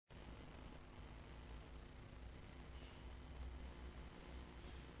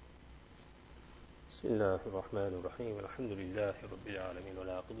بسم الله الرحمن الرحيم الحمد لله رب العالمين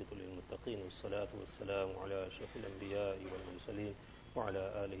والعاقبة للمتقين والصلاة والسلام على أشرف الأنبياء والمرسلين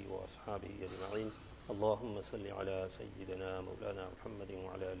وعلى آله وأصحابه أجمعين. اللهم صل على سيدنا مولانا محمد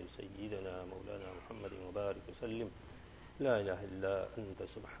وعلى آل سيدنا مولانا محمد وبارك وسلم. لا إله إلا أنت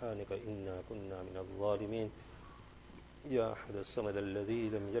سبحانك إنا كنا من الظالمين. يا أحد الصمد الذي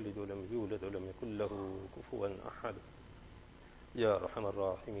لم يلد ولم يولد ولم يكن له كفوا أحد. يا أرحم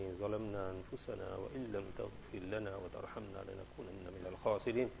الراحمين ظلمنا أنفسنا وإن لم تغفر لنا وترحمنا لنكونن من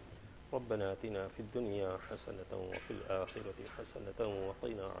الخاسرين. ربنا آتنا في الدنيا حسنة وفي الآخرة حسنة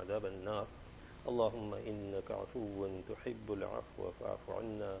وقنا عذاب النار. اللهم إنك عفو تحب العفو فاعف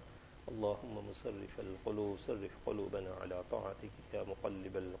عنا. اللهم مصرف القلوب صرف قلوبنا على طاعتك. يا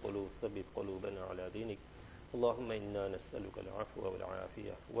مقلب القلوب ثبت قلوبنا على دينك. اللهم إنا نسألك العفو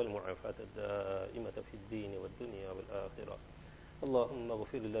والعافية والمعافاة الدائمة في الدين والدنيا والآخرة. اللهم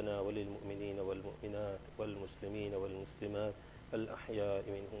اغفر لنا وللمؤمنين والمؤمنات والمسلمين والمسلمات الأحياء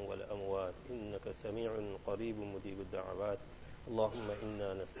منهم والأموات إنك سميع قريب مجيب الدعوات. اللهم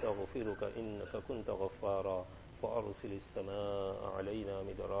إنا نستغفرك إنك كنت غفارا فأرسل السماء علينا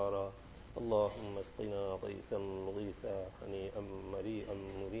مدرارا. اللهم اسقنا غيثا مغيثا هنيئا مريئا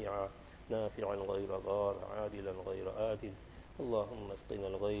مريعا نافعا غير ضار عادلا غير آدل. اللهم اسقنا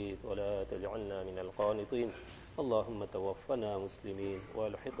الغيث ولا تجعلنا من القانطين. اللهم توفنا مسلمين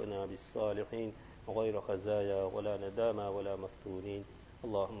والحقنا بالصالحين غير خزايا ولا ندامى ولا مفتونين.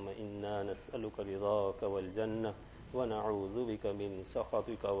 اللهم إنا نسألك رضاك والجنة ونعوذ بك من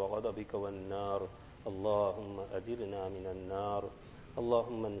سخطك وغضبك والنار. اللهم أجرنا من النار.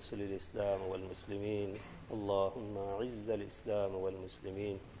 اللهم انصر الإسلام والمسلمين. اللهم أعز الإسلام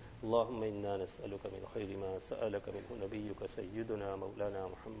والمسلمين. اللهم إنا نسألك من خير ما سألك منه نبيك سيدنا مولانا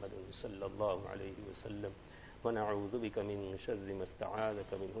محمد صلى الله عليه وسلم ونعوذ بك من شر ما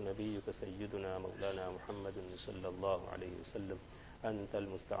استعاذك منه نبيك سيدنا مولانا محمد صلى الله عليه وسلم. أنت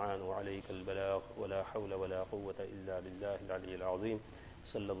المستعان وعليك البلاغ ولا حول ولا قوة إلا بالله العلي العظيم.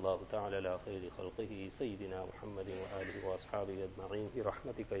 صلى الله تعالى على خير خلقه سيدنا محمد وآله وأصحابه أجمعين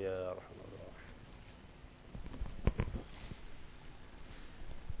برحمتك يا أرحم الراحمين.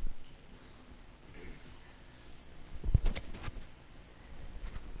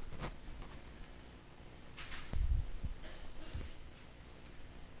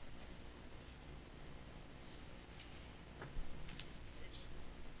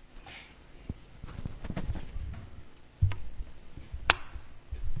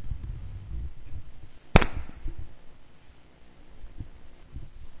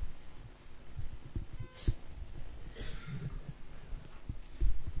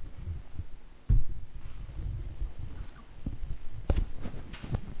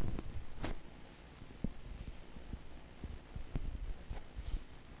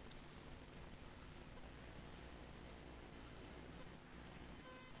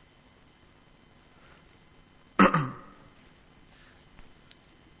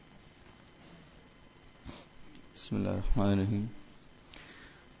 Bismillahirrahmanirrahim.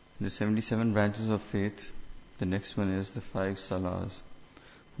 The 77 branches of faith. The next one is the 5 salahs.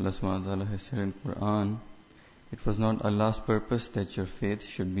 Allah subhanahu wa ta'ala has said in Quran, it was not Allah's purpose that your faith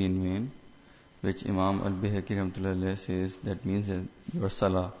should be in vain, which Imam al-Bihaqi rahmatullah says that means that your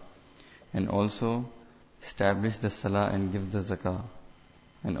salah. And also establish the salah and give the zakah.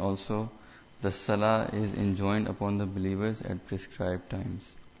 And also the salah is enjoined upon the believers at prescribed times.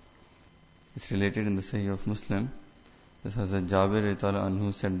 It's related in the Sahih of Muslim. This Hazrat Jabir radhiyallahu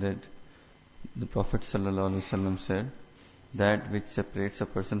anhu said that the Prophet sallallahu alaihi wasallam said that which separates a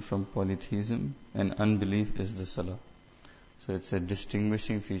person from polytheism and unbelief is the salah. So it's a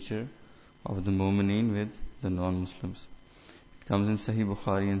distinguishing feature of the mu'mineen with the non-Muslims. It comes in Sahih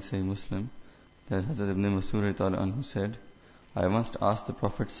Bukhari and Sahih Muslim that Hazrat Ibn Mas'ud radhiyallahu anhu said, I once asked the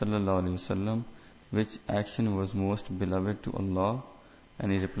Prophet sallallahu alaihi wasallam which action was most beloved to Allah,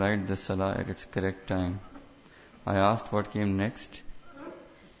 and he replied, the salah at its correct time. I asked what came next,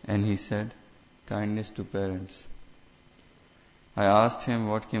 and he said, kindness to parents. I asked him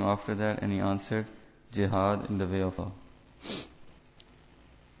what came after that, and he answered, jihad in the way of Allah.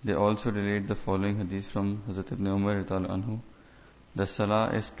 They also relate the following hadith from Hazrat Ibn Umar radhiyallahu anhu. The salah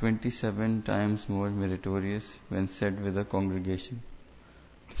is 27 times more meritorious when said with a congregation.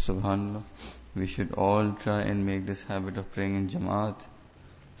 Subhanallah, we should all try and make this habit of praying in Jamaat,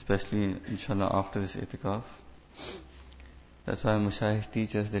 especially inshallah after this itikaf. That's why Mashayikh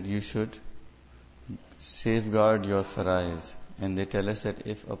teach us that you should safeguard your faraiz. And they tell us that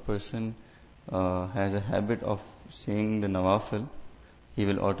if a person has a habit of saying the nawafil, he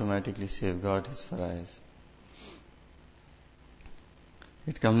will automatically safeguard his faraiz.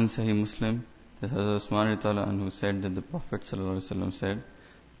 It comes in Sahih Muslim that Hazrat Usman Ritala Anhu said that the Prophet ﷺ said,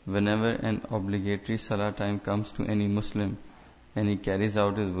 whenever an obligatory salah time comes to any Muslim and he carries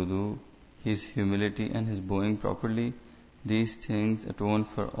out his wudu, his humility and his bowing properly, these things atone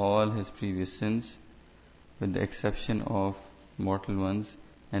for all his previous sins, with the exception of mortal ones,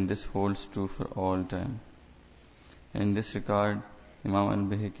 and this holds true for all time. And in this regard, Imam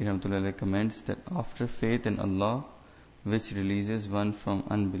al-Bayhaqi rahmatullahi comments that after faith in Allah, which releases one from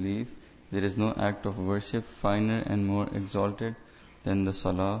unbelief, there is no act of worship finer and more exalted than the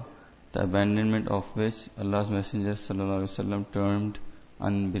salah, the abandonment of which Allah's Messenger sallallahu alaihi wasallam termed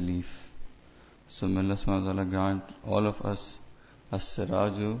unbelief. So may Allah subhanahu wa ta'ala grant all of us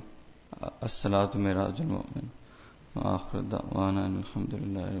as-siraju, as-salatu mirajul mu'min. Wa akhir da'wana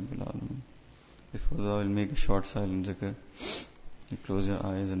alhamdulillahi rabbil alamin. Before that, I will make a short silent zikr. You close your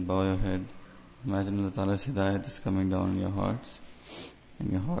eyes and bow your head. Imagine Allah Ta'ala's hidayat is coming down on your hearts,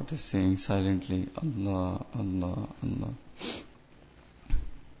 and your heart is saying silently, Allah, Allah, Allah.